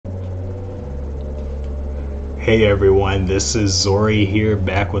Hey everyone, this is Zori here,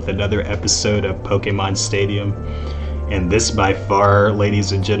 back with another episode of Pokemon Stadium. And this by far,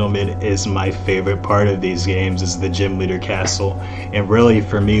 ladies and gentlemen, is my favorite part of these games, is the Gym Leader Castle. And really,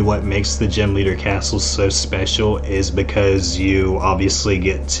 for me, what makes the Gym Leader Castle so special is because you obviously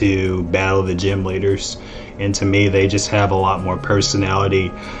get to battle the gym leaders. And to me, they just have a lot more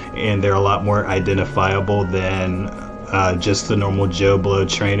personality, and they're a lot more identifiable than just the normal Joe Blow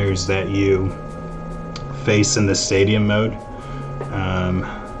trainers that you face in the stadium mode.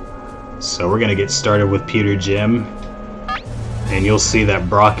 So we're gonna get started with Pewter Gym, and you'll see that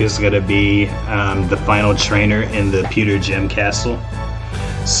Brock is gonna be the final trainer in the Pewter Gym Castle.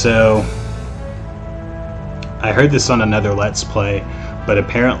 So I heard this on another Let's Play, but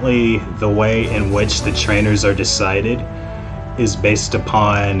apparently the way in which the trainers are decided is based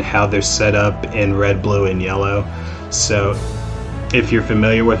upon how they're set up in red, blue, and yellow. So if you're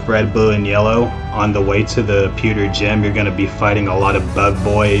familiar with red, blue, and yellow, on the way to the Pewter Gym, you're going to be fighting a lot of bug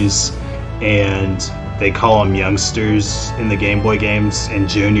boys, and they call them youngsters in the Game Boy games, and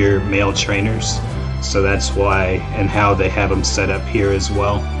junior male trainers. So that's why and how they have them set up here as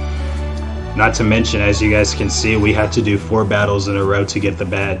well. Not to mention, as you guys can see, we have to do 4 battles in a row to get the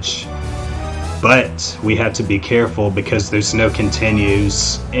badge. But we have to be careful because there's no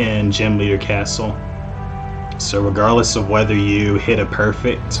continues in Gym Leader Castle. So regardless of whether you hit a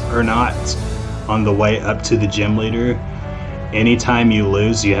perfect or not on the way up to the gym leader, anytime you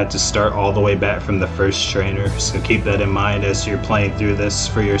lose, you have to start all the way back from the first trainer. So keep that in mind as you're playing through this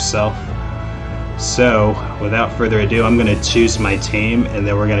for yourself. So without further ado, I'm going to choose my team, and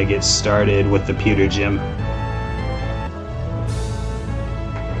then we're going to get started with the Pewter Gym.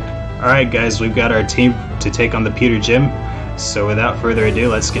 Alright guys, we've got our team to take on the Pewter Gym. So without further ado,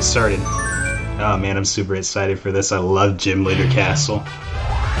 let's get started. Oh man, I'm super excited for this. I love Gym Leader Castle.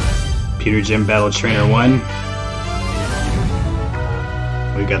 Pewter Gym Battle Trainer 1.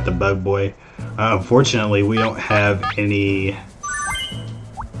 We got the Bug Boy. Unfortunately, we don't have any...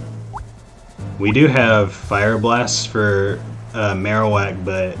 We do have Fire Blast for Marowak,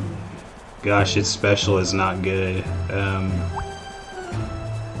 but gosh, its special is not good.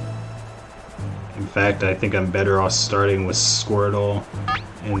 In fact, I think I'm better off starting with Squirtle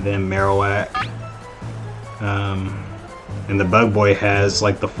and then Marowak. And the Bug Boy has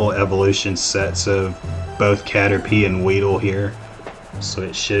like the full evolution sets of both Caterpie and Weedle here, so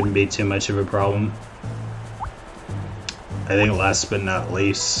it shouldn't be too much of a problem. I think last but not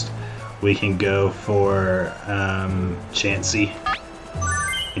least, we can go for Chansey.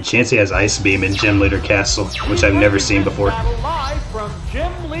 And Chansey has Ice Beam in Gym Leader Castle, which I've never seen before. Live from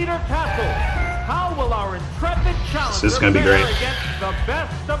Gym Leader Castle. How will our intrepid challenger This is gonna be great. against the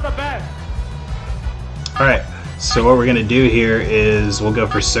best of the best? Alright, so what we're gonna do here is we'll go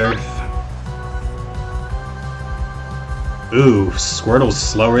for Surf. Ooh, Squirtle's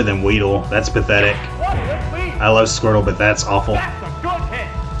slower than Weedle. That's pathetic. I love Squirtle, but that's awful. That's a good hit.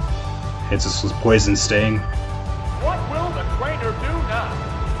 Hits us with Poison Sting. What will the trainer do now?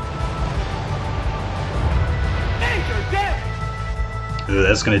 Major damage. Ooh,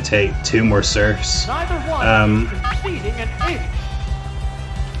 that's gonna take 2 more Surfs. Neither one is conceding an inch.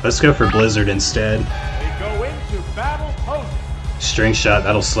 Let's go for Blizzard instead. They go into battle poses. String Shot,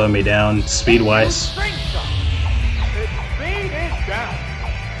 that'll slow me down speed-wise. String shot. Its speed is down.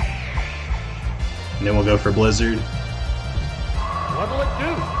 And then we'll go for Blizzard. What'll it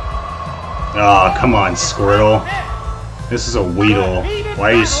do? Oh, come on, Squirtle. This is a Weedle.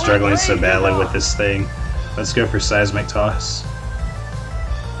 Why are you struggling so badly with this thing? Let's go for Seismic Toss.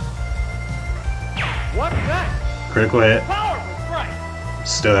 What's that? Critical hit. Powerful strike.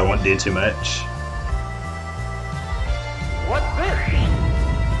 Still, that won't do too much. What's this?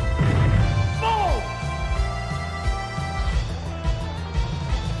 Boom!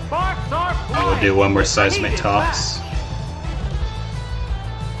 Sparks are flying. We'll do one more Seismic Toss.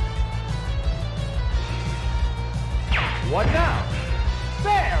 What now?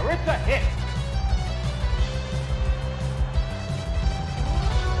 There, it's a hit.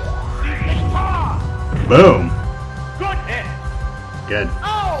 Boom! Good hit. Good.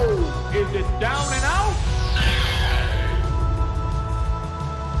 Oh! Is it down and out?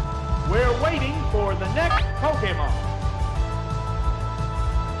 We're waiting for the next Pokemon.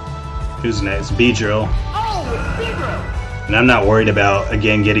 Who's next? Beedrill. Oh, it's Beedrill! And I'm not worried about,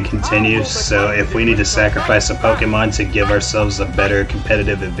 again, getting continues, so if we need to sacrifice a Pokemon to give ourselves a better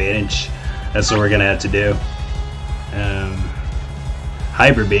competitive advantage, that's what we're going to have to do.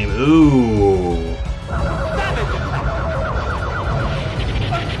 Hyper Beam. Ooh.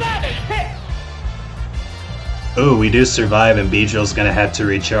 Ooh, we do survive, and Beedrill's going to have to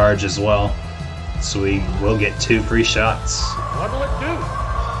recharge as well. so we will get 2 free shots. What'll it do?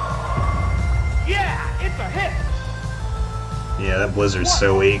 Yeah, it's a hit. Yeah, that blizzard's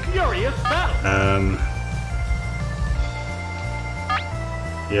so weak. Furious battle.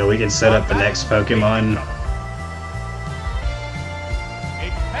 Yeah, we can set up the next Pokemon.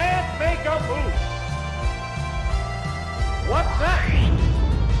 It can't make a move. What's that?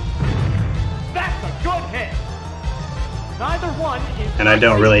 That's a good hit. Neither one is. And I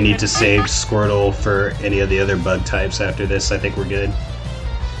don't really need to save Squirtle for any of the other bug types after this. I think we're good.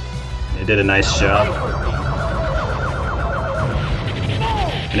 It did a nice job.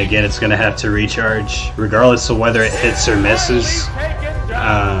 And again, it's going to have to recharge. Regardless of whether it hits or misses,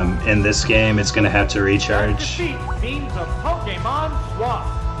 in this game, it's going to have to recharge.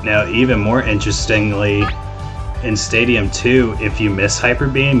 Now, even more interestingly, in Stadium 2, if you miss Hyper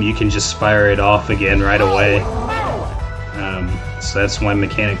Beam, you can just fire it off again right away. So that's one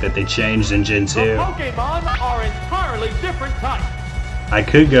mechanic that they changed in Gen 2. Pokemon are entirely different types. I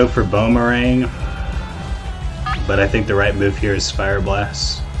could go for Boomerang, but I think the right move here is Fire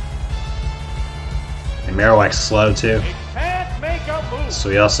Blast. And Marowak's slow too, It can't make a move. so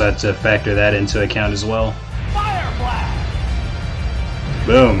we also have to factor that into account as well. Fire blast.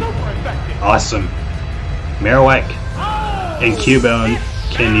 Boom! Super effective. Awesome. Marowak Oh, and Cubone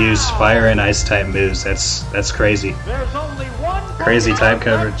can down. use Fire and Ice type moves. That's crazy. There's only one Crazy Pokemon type left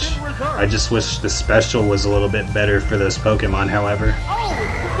coverage. in reserve. I just wish the special was a little bit better for those Pokemon, however, Oh,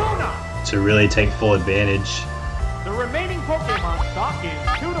 it's Kakuna. to really take full advantage. The remaining Pokemon stock is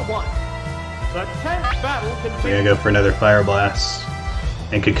 2-1. The 10th battle We're gonna continues. go for another Fire Blast.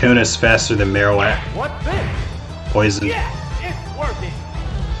 And Kakuna's faster than Marowak. What's this? Poison. Yes, it's working.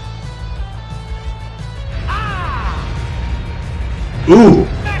 Ah! Ooh!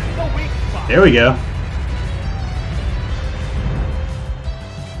 That's the weak spot. There we go.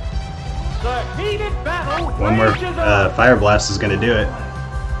 The heated battle One more rages on. Fire Blast is gonna do it.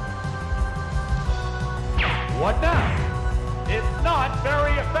 What now? It's not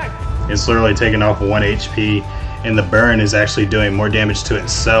very effective. It's literally taking off 1 HP, and the burn is actually doing more damage to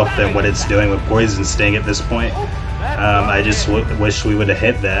itself than what it's doing with Poison Sting at this point. I just wish we would have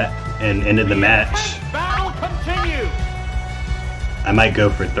hit that and ended the match. Battle continues. I might go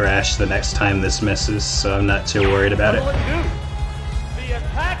for Thrash the next time this misses, so I'm not too worried about it. What'll it do? The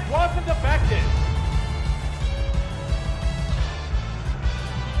attack wasn't effective.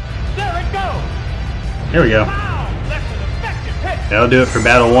 There it goes. There we go. Wow, that's an effective hit. That'll do it for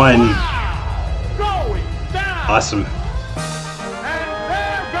Battle 1. Wow, going down. Awesome. And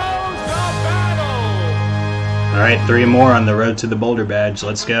there goes the battle. Alright, 3 more on the road to the Boulder Badge.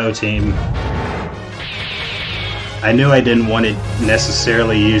 Let's go, team. I knew I didn't want to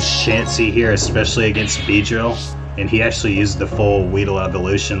necessarily use Chansey here, especially against Beedrill. And he actually used the full Weedle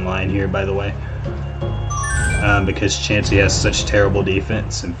Evolution line here, by the way. Because Chansey has such terrible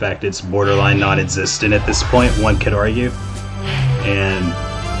defense. In fact, it's borderline non-existent at this point, one could argue. And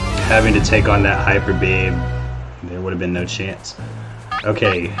having to take on that Hyper Beam, there would have been no chance.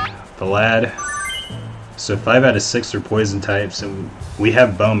 Okay, the lad. So 5 out of 6 are poison types, and we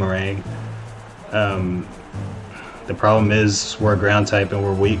have Boomerang. The problem is we're a ground type and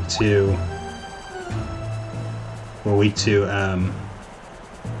we're weak to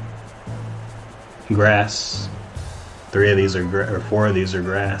grass. 4 of these are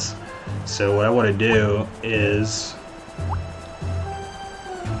grass. So what I want to do is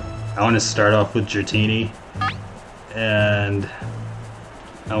I want to start off with Dratini, and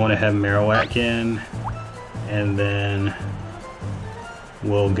I want to have Marowak in, and then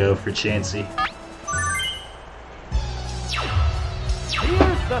we'll go for Chansey.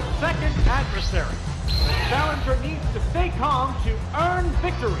 Here's the second adversary. The challenger needs to stay calm to earn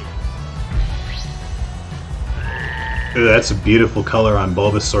victory. Ooh, that's a beautiful color on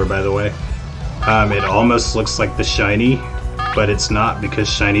Bulbasaur, by the way. It almost looks like the shiny, but it's not because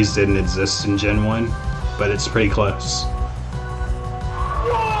shinies didn't exist in Gen 1, but it's pretty close.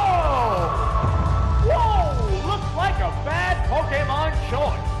 Whoa! Whoa! Looks like a bad Pokemon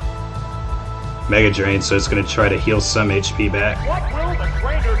choice. Mega Drain, so it's going to try to heal some HP back. What will the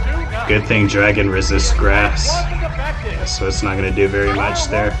trainer do now? Good thing Dragon resists grass, Wasn't effective. so it's not going to do very much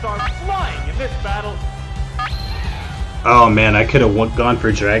there. Fireworks are flying in this battle. Oh man, I could have gone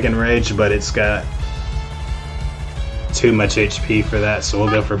for Dragon Rage, but it's got too much HP for that, so we'll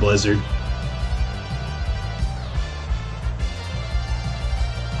go for Blizzard.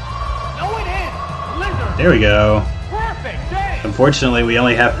 No, it is. Blizzard. There we go. Perfect day. Unfortunately, we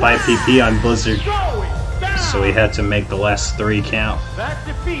only have 5 PP on Blizzard, Going down. so we had to make the last 3 count. That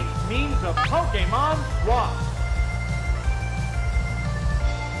defeat means a Pokemon swap.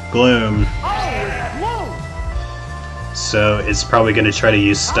 Gloom. Oh, it's Gloom! So it's probably going to try to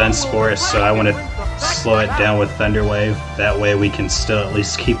use Stun Spore, so I want to slow it down with Thunder Wave. That way we can still at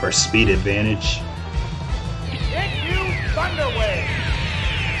least keep our speed advantage. It used Thunder Wave!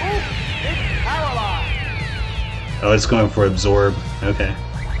 Oops, it's paralyzed! Oh, it's going for Absorb. Okay.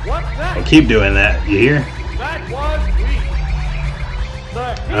 What's that? I'll keep doing that. You hear? That was weak.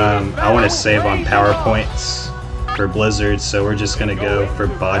 I want to save on power points for Blizzard, so we're just going to go for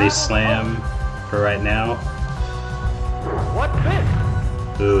Body Slam for right now. What's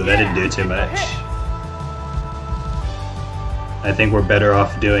this? Ooh, that didn't do too much. I think we're better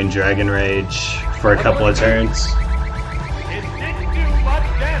off doing Dragon Rage for a couple of turns. It didn't do much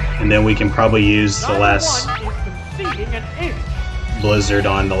damage. And then we can probably use the last Is conceding an inch. Blizzard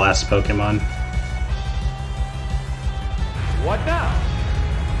on the last Pokemon. What now?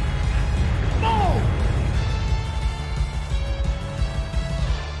 No!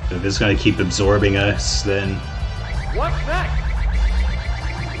 If it's going to keep absorbing us, then What's next?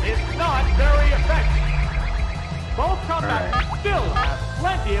 It's not very effective. Both comebacks still have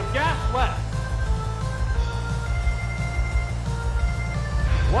plenty of gas left.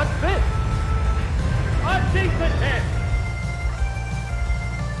 What's this? A decent hit.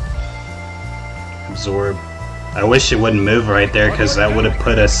 absorb. I wish it wouldn't move right there, because that would have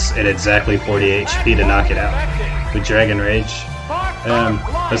put us at exactly 40 HP to knock it out with Dragon Rage.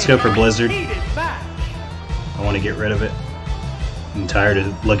 Let's go for Blizzard. I want to get rid of it. I'm tired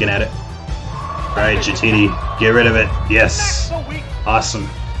of looking at it. Alright, Jatini, get rid of it. Yes. Awesome.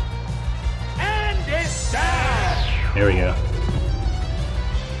 And it's down. There we go.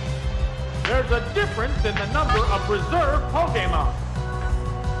 There's a difference in the number of reserve Pokemon.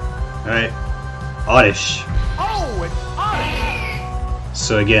 Alright. Oddish. Oh, it's Oddish.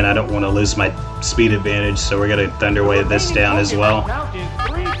 So again, I don't want to lose my speed advantage, so we're going to Thunder Wave this down as well. Count is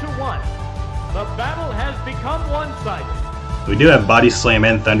 3-1. The battle has become one-sided. We do have Body Slam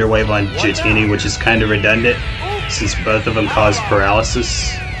and Thunder Wave on Jatini, which is kind of redundant, since both of them cause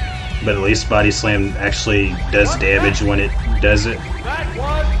paralysis. But at least Body Slam actually does damage when it does it. That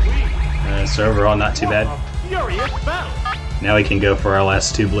was weak. So overall, not too bad. A furious battle. Now we can go for our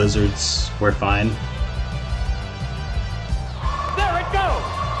last two Blizzards. We're fine. There it goes.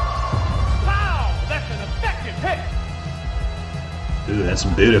 Wow, that's an effective hit. Ooh, that's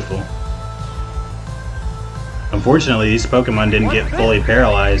beautiful. Unfortunately, these Pokemon didn't get fully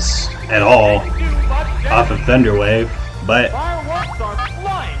paralyzed at all off of Thunder Wave, but Fireworks are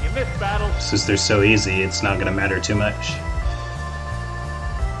flying in this battle. since they're so easy, it's not going to matter too much.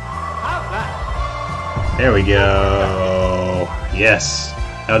 How's that? There we go. Yes.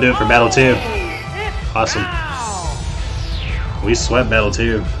 That'll do it for Battle 2. It's Awesome. down. We swept Battle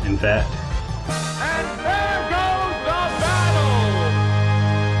 2, in fact. And there goes the battle.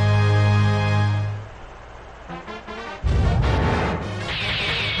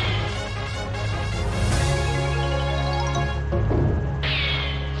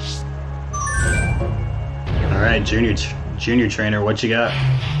 Alright, Junior Trainer, what you got?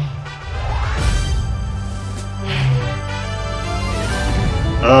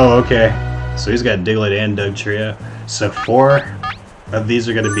 Oh, okay. So he's got Diglett and Dugtrio. So 4 of these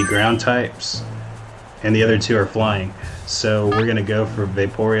are going to be ground types, and the other 2 are flying. So we're going to go for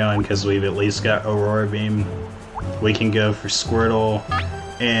Vaporeon because we've at least got Aurora Beam. We can go for Squirtle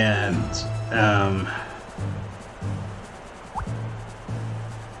and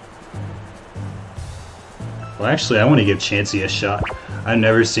well, actually, I want to give Chansey a shot. I've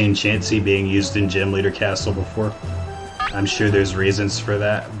never seen Chansey being used in Gym Leader Castle before. I'm sure there's reasons for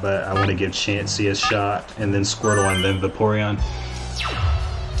that, but I want to give Chansey a shot, and then Squirtle, and then Vaporeon. It's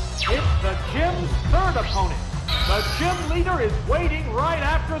the gym's third opponent. The gym leader is waiting right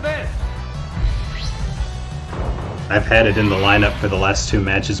after this. I've had it in the lineup for the last 2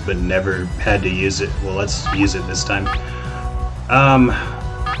 matches, but never had to use it. Well, let's use it this time.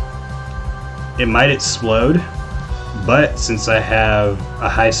 It might explode, but since I have a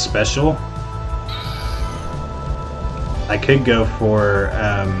high special, I could go for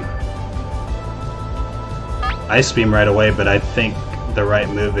Ice Beam right away, but I think the right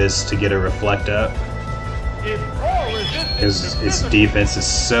move is to get a Reflect up. Because its defense is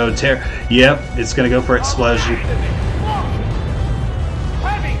so terrible. Yep, it's going to go for Explosion.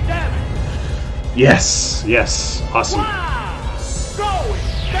 Heavy damage. Yes, yes, awesome. Wow. Going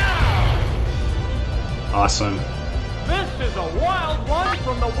down. Awesome. This is a wild one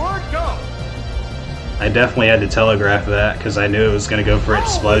from the word go. I definitely had to telegraph that because I knew it was going to go for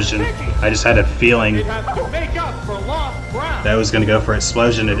Explosion. I just had a feeling It has to make up for lost ground. that was going to go for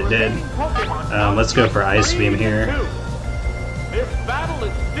Explosion, and it did. Let's go for Ice Beam here. This battle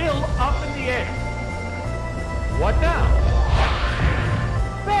is still the air. What now?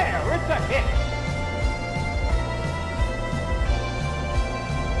 There, it's a hit.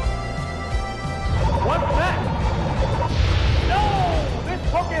 What's that? No! This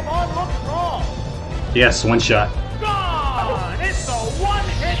Pokemon looks wrong. Yes, one shot. Gone! It's a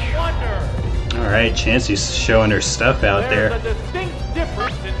one-hit wonder. Alright, Chansey's showing her stuff out there. There's a distinct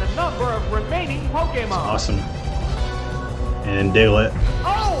difference in the number of remaining Pokemon. Awesome. And Diglett.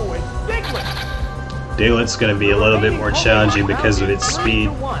 Oh, it's Diglett. Diglett's going to be a little bit more challenging because of its speed.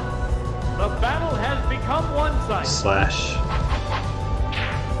 The battle has become one-sided. Slash.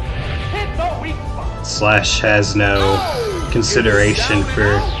 Hit the weak spot. Slash has no consideration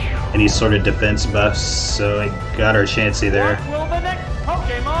for any sort of defense buffs, so I got our Chansey there. What will the next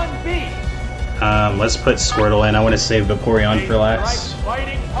Pokemon be? Let's put Squirtle in. I want to save Vaporeon for last.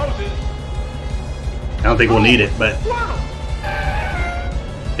 Fighting poses. I don't think we'll need it, but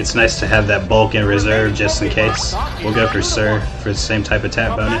it's nice to have that bulk in reserve just in case. We'll go for Sir for the same type of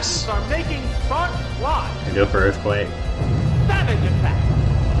attack bonus. Are making sparks fly. I go for Earthquake. Savage attack.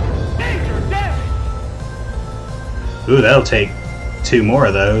 Major damage. Ooh, that'll take 2 more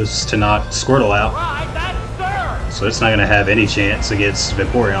of those to knock Squirtle out. Right, that's Sir. So it's not going to have any chance against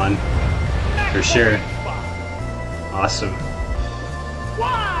Vaporeon. For sure. Awesome.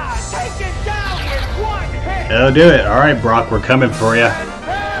 Wow, take it down with one hit. That'll do it. Alright, Brock, we're coming for you.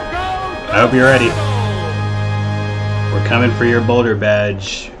 I hope you're ready. We're coming for your Boulder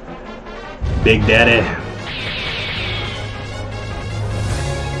Badge, Big Daddy.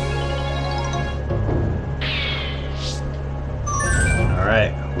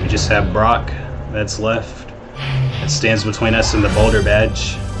 Alright, we just have Brock that's left. That stands between us and the Boulder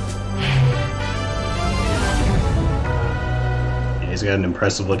Badge. He's got an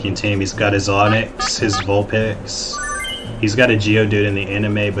impressive looking team. He's got his Onix, his Vulpix. He's got a Geodude in the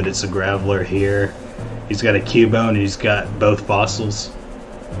anime, but it's a Graveler here. He's got a Cubone, and he's got both fossils.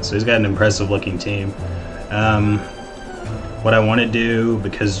 So he's got an impressive looking team. What I want to do,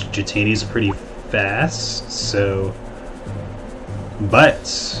 because Dratini's pretty fast, so...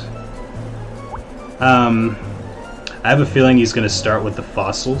 But... I have a feeling he's going to start with the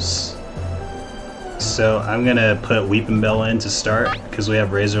fossils. So I'm gonna put Weepinbell in to start because we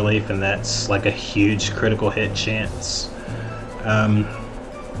have Razor Leaf and that's like a huge critical hit chance. I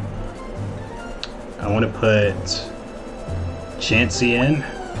want to put Chansey in.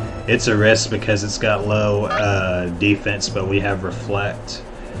 It's a risk because it's got low defense, but we have Reflect,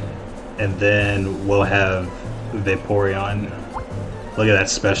 and then we'll have Vaporeon. Look at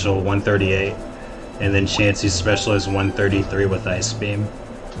that special, 138, and then Chansey's special is 133 with Ice Beam.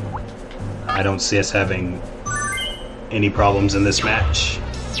 I don't see us having any problems in this match.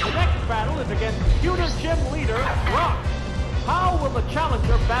 The next battle is against Pewter Gym leader, Brock. How will the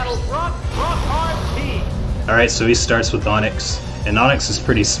challenger battle Brock's hard team? Alright, so he starts with Onix. And Onix is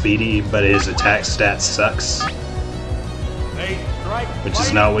pretty speedy, but his attack stat sucks. Which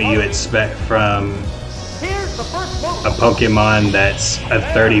is not what you expect from a Pokemon that's a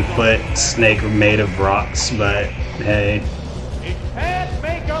 30-foot snake made of rocks, but hey.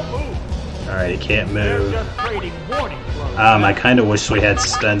 Alright, he can't move. I kind of wish we had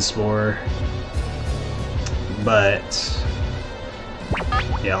Stun Spore. But...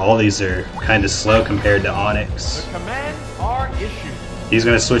 yeah, all these are kind of slow compared to Onix. He's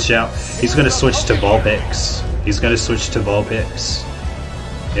going to switch out. He's going to switch to Vulpix. He's going to switch to Vulpix.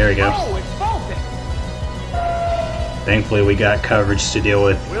 There we go. Thankfully we got coverage to deal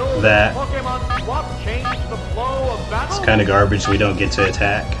with that. It's kind of garbage we don't get to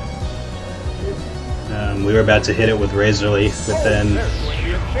attack. We were about to hit it with Razor Leaf, but then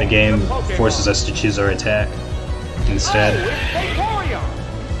the game forces us to choose our attack instead.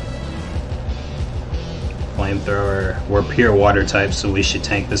 Flamethrower. We're pure water type, so we should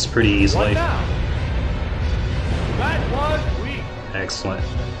tank this pretty easily. Excellent.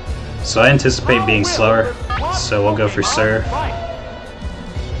 So I anticipate being slower, so we'll go for Surf.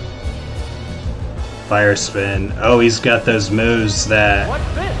 Fire Spin. Oh, he's got those moves that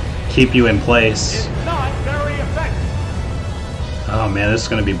keep you in place. Oh man, this is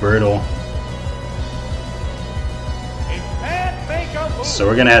going to be brutal. So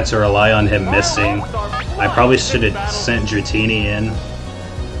we're going to have to rely on him missing. I probably should have sent Dratini in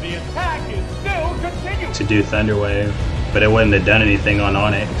to do Thunder Wave, but it wouldn't have done anything on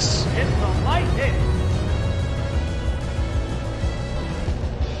Onix.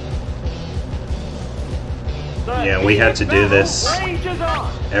 Yeah, we have to do this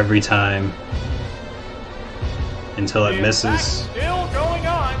every time until it misses. Still going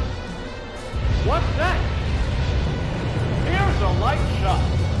on. What's next? Here's a light shot.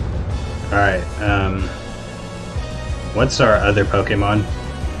 Alright, what's our other Pokemon?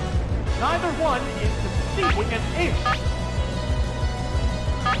 Neither one is succeeding an inch.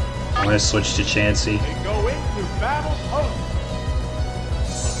 I want to switch to Chansey. They go into battle pose.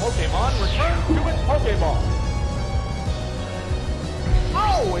 The Pokemon returns to its Pokeball.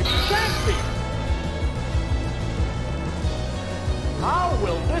 Oh, it's Chansey! How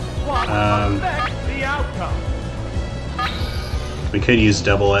will this swap affect the outcome? We could use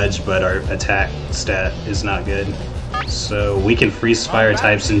Double Edge, but our attack stat is not good. So we can freeze fire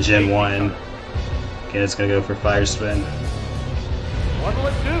types in Gen 1. Okay, it's gonna go for Fire Spin. What'll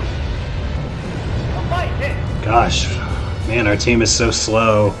it do? A light hit. Gosh, man, our team is so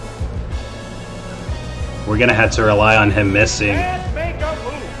slow. We're gonna have to rely on him missing. And make a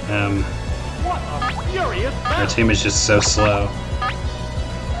move. What a furious Our battle. team is just so slow.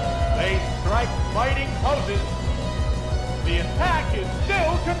 They strike fighting poses. The attack is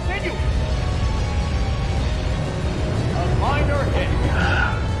still continuing. A minor hit.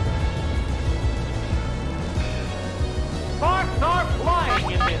 Sparks are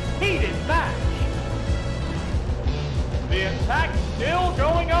flying in this heated match. The attack still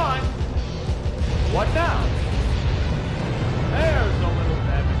going on. What now? There's a little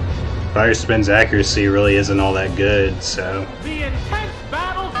damage. Fire Spin's accuracy really isn't all that good, so The intense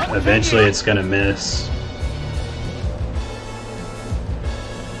battle continues. eventually it's gonna miss.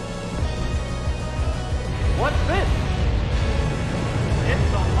 What's this?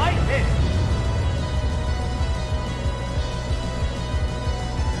 It's a light hit.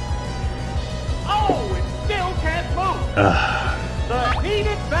 Oh, it still can't move. The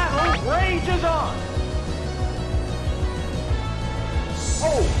heated battle rages on.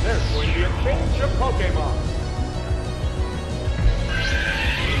 Oh, there's going to be a change of Pokemon.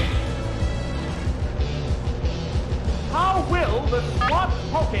 How will the swapped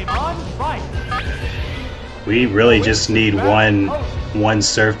Pokemon fight? We really just need one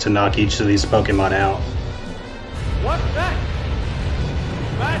surf to knock each of these Pokemon out. What's that?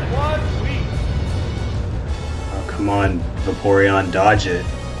 That was weak. Oh, come on, Vaporeon, dodge it.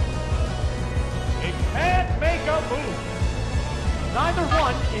 It can't make a move. Neither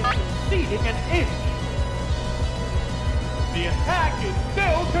one is succeeding an inch. The attack is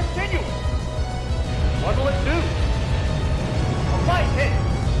still continuing. What'll it do? A light hit.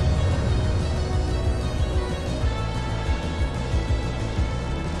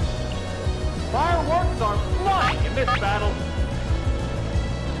 Fireworks are flying in this battle.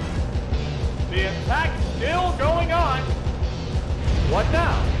 The attack still going on. What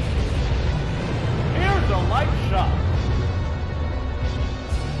now? Here's a light shot.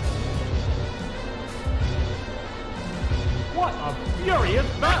 What a furious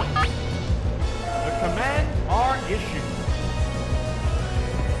battle! The commands are issued.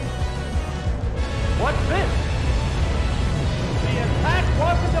 What's this? The attack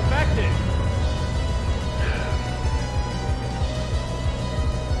wasn't effective.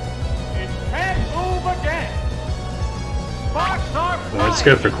 It can't move again. Sparks are Well, let's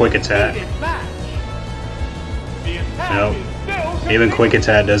go for Quick Attack. Heated match. The attack Nope. is still Even Quick continuing.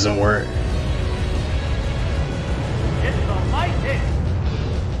 Attack doesn't work. It's a light hit.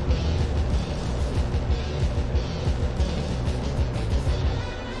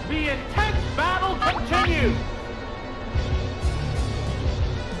 The intense battle continues.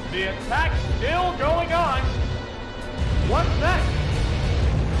 The attack still going on. What's next?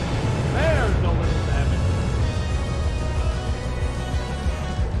 There's a little damage.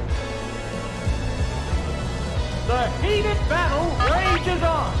 The heated battle rages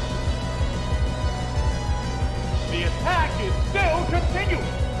on. The attack is still continuing.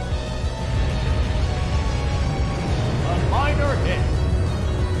 A minor hit.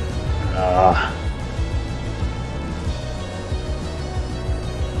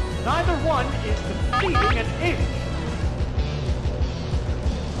 Neither one is succeeding an inch.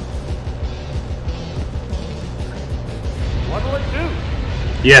 What'll it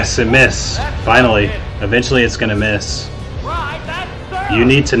do? Yes, it missed. Finally. Eventually it's gonna miss. Right, that's sir. You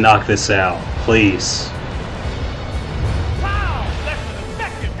need to knock this out, please. Wow, that's an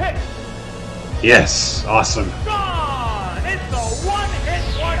effective hit. Yes, awesome. Gone. It's a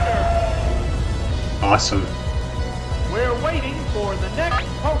one-hit wonder. Awesome. We're waiting for the next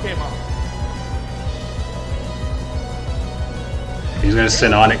Pokemon. He's gonna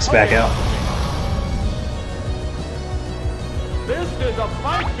send Onyx back out. This is a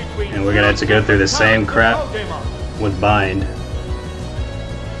fight between And we're gonna have to go through the same crap Pokemon. with Bind.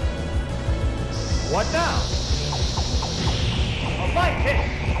 What now? A light hit.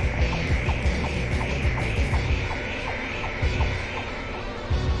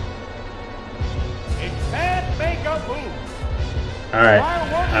 a move. Alright,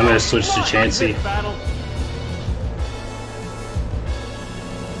 I'm going to switch to Chansey.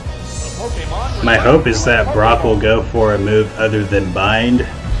 My hope is that Brock will go for a move other than Bind.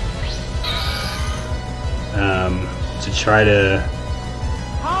 To try to...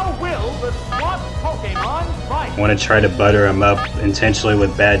 How will the SWAT Pokemon fight? I want to try to butter him up intentionally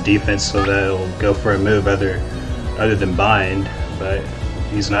with bad defense so that he'll go for a move other than Bind, but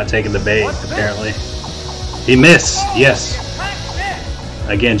he's not taking the bait, apparently. He missed! Yes!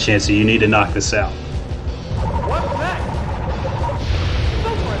 Again, Chansey, you need to knock this out. What's that?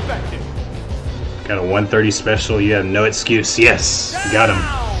 Super effective. Got a 130 special, you have no excuse. Yes! Got him.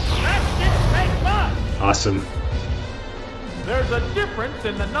 Awesome. There's a difference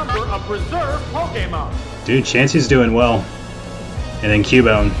in the number of reserve Pokemon. Dude, Chansey's doing well. And then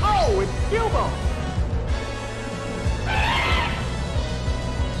Cubone. Oh, it's Cubone.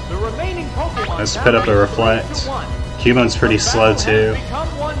 The remaining Pokemon. Let's put up a Reflect. Cubone's pretty slow too,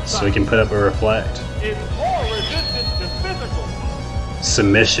 so we can put up a Reflect. It's more resistant to physical.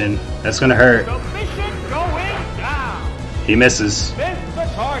 Submission. That's gonna hurt. Submission going down. He misses. Miss the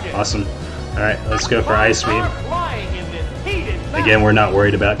target. Awesome. Alright, let's go for Ice Beam. Flying in this heated battle. Again, we're not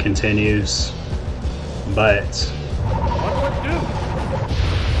worried about continues, but What will it do?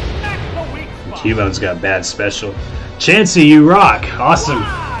 That's the weak spot. Cubone's got bad special. Chansey, you rock! Awesome.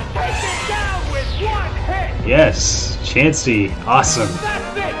 Ah, take it down with one hit. Yes, Chansey, awesome.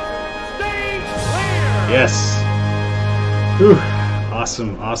 That's it. Stage clear. Yes. Whew.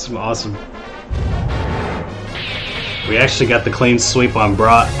 Awesome, awesome, awesome. We actually got the clean sweep on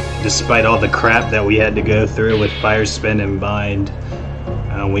Brock, despite all the crap that we had to go through with Fire Spin and Bind.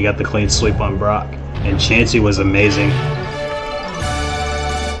 We got the clean sweep on Brock. And Chansey was amazing.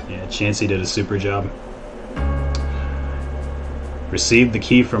 Yeah, Chansey did a super job. Received the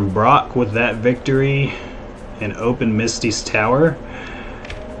key from Brock with that victory and opened Misty's Tower.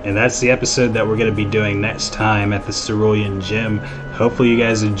 And that's the episode that we're going to be doing next time at the Cerulean Gym. Hopefully you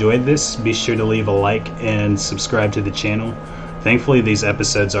guys enjoyed this. Be sure to leave a like and subscribe to the channel. Thankfully these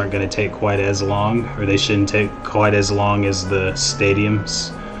episodes aren't going to take quite as long, or they shouldn't take quite as long as the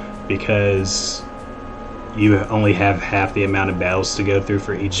stadiums, because you only have half the amount of battles to go through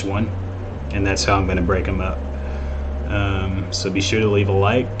for each one, and that's how I'm going to break them up. So be sure to leave a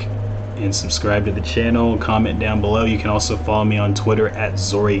like and subscribe to the channel. Comment down below. You can also follow me on Twitter at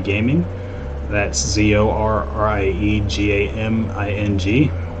Zori Gaming. That's ZORRIEGAMING.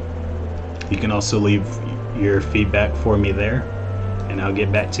 You can also leave your feedback for me there, and I'll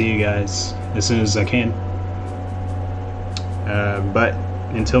get back to you guys as soon as I can. But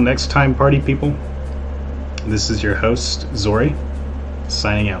until next time, party people, this is your host, Zori,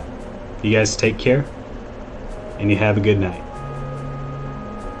 signing out. You guys take care, and you have a good night.